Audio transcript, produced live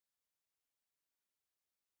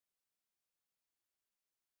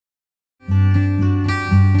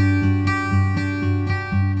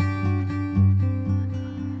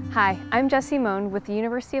Hi, I'm Jessie Moan with the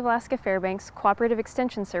University of Alaska Fairbanks Cooperative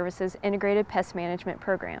Extension Services Integrated Pest Management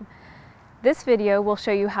Program. This video will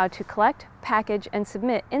show you how to collect, package, and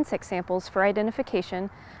submit insect samples for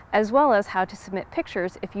identification, as well as how to submit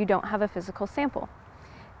pictures if you don't have a physical sample.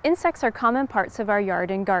 Insects are common parts of our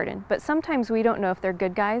yard and garden, but sometimes we don't know if they're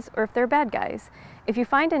good guys or if they're bad guys. If you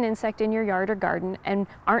find an insect in your yard or garden and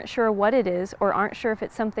aren't sure what it is or aren't sure if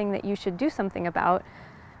it's something that you should do something about,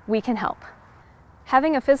 we can help.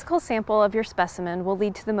 Having a physical sample of your specimen will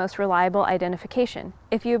lead to the most reliable identification.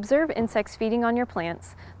 If you observe insects feeding on your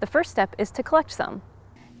plants, the first step is to collect some.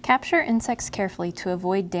 Capture insects carefully to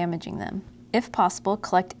avoid damaging them. If possible,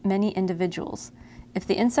 collect many individuals. If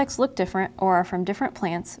the insects look different or are from different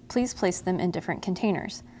plants, please place them in different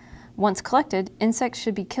containers. Once collected, insects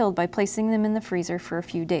should be killed by placing them in the freezer for a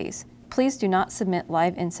few days. Please do not submit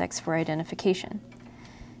live insects for identification.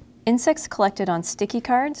 Insects collected on sticky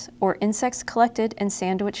cards or insects collected and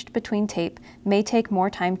sandwiched between tape may take more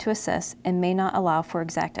time to assess and may not allow for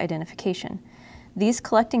exact identification. These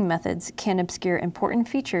collecting methods can obscure important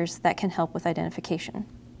features that can help with identification.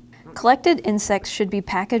 Collected insects should be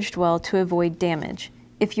packaged well to avoid damage.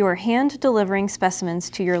 If you are hand delivering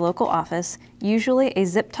specimens to your local office, usually a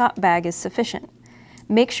zip-top bag is sufficient.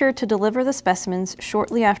 Make sure to deliver the specimens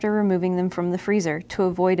shortly after removing them from the freezer to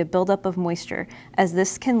avoid a buildup of moisture, as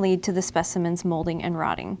this can lead to the specimens molding and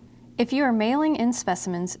rotting. If you are mailing in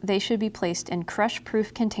specimens, they should be placed in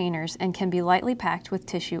crush-proof containers and can be lightly packed with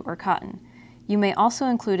tissue or cotton. You may also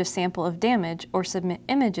include a sample of damage or submit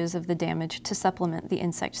images of the damage to supplement the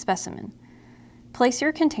insect specimen. Place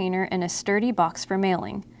your container in a sturdy box for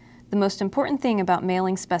mailing. The most important thing about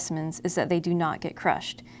mailing specimens is that they do not get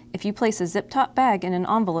crushed. If you place a zip-top bag in an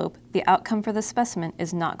envelope, the outcome for the specimen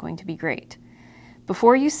is not going to be great.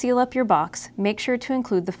 Before you seal up your box, make sure to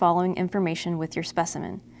include the following information with your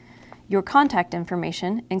specimen: your contact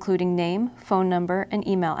information, including name, phone number, and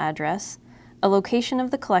email address, a location of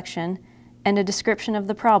the collection, and a description of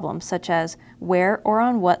the problem, such as where or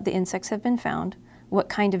on what the insects have been found, what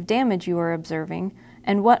kind of damage you are observing,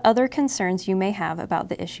 and what other concerns you may have about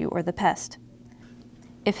the issue or the pest.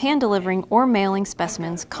 If hand delivering or mailing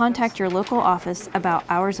specimens, contact your local office about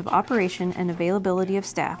hours of operation and availability of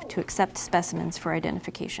staff to accept specimens for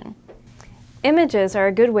identification. Images are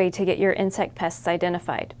a good way to get your insect pests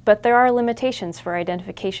identified, but there are limitations for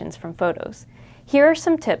identifications from photos. Here are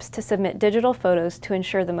some tips to submit digital photos to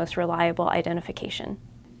ensure the most reliable identification.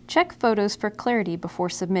 Check photos for clarity before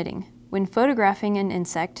submitting. When photographing an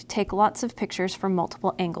insect, take lots of pictures from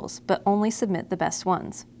multiple angles, but only submit the best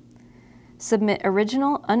ones. Submit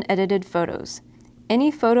original, unedited photos.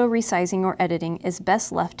 Any photo resizing or editing is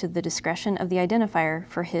best left to the discretion of the identifier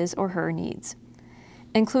for his or her needs.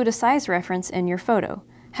 Include a size reference in your photo.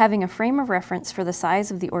 Having a frame of reference for the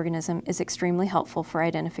size of the organism is extremely helpful for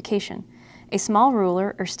identification. A small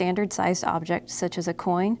ruler or standard-sized object such as a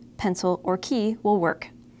coin, pencil, or key will work.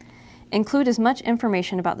 Include as much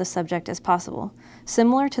information about the subject as possible.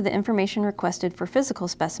 Similar to the information requested for physical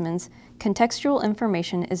specimens, contextual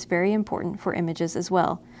information is very important for images as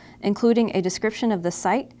well. Including a description of the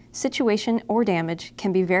site, situation, or damage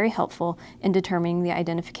can be very helpful in determining the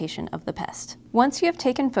identification of the pest. Once you have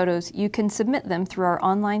taken photos, you can submit them through our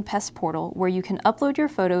online pest portal, where you can upload your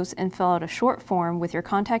photos and fill out a short form with your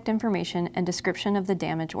contact information and description of the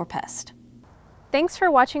damage or pest. Thanks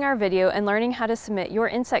for watching our video and learning how to submit your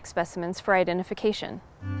insect specimens for identification.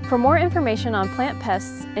 For more information on plant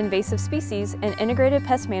pests, invasive species, and integrated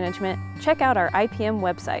pest management, check out our IPM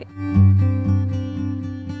website.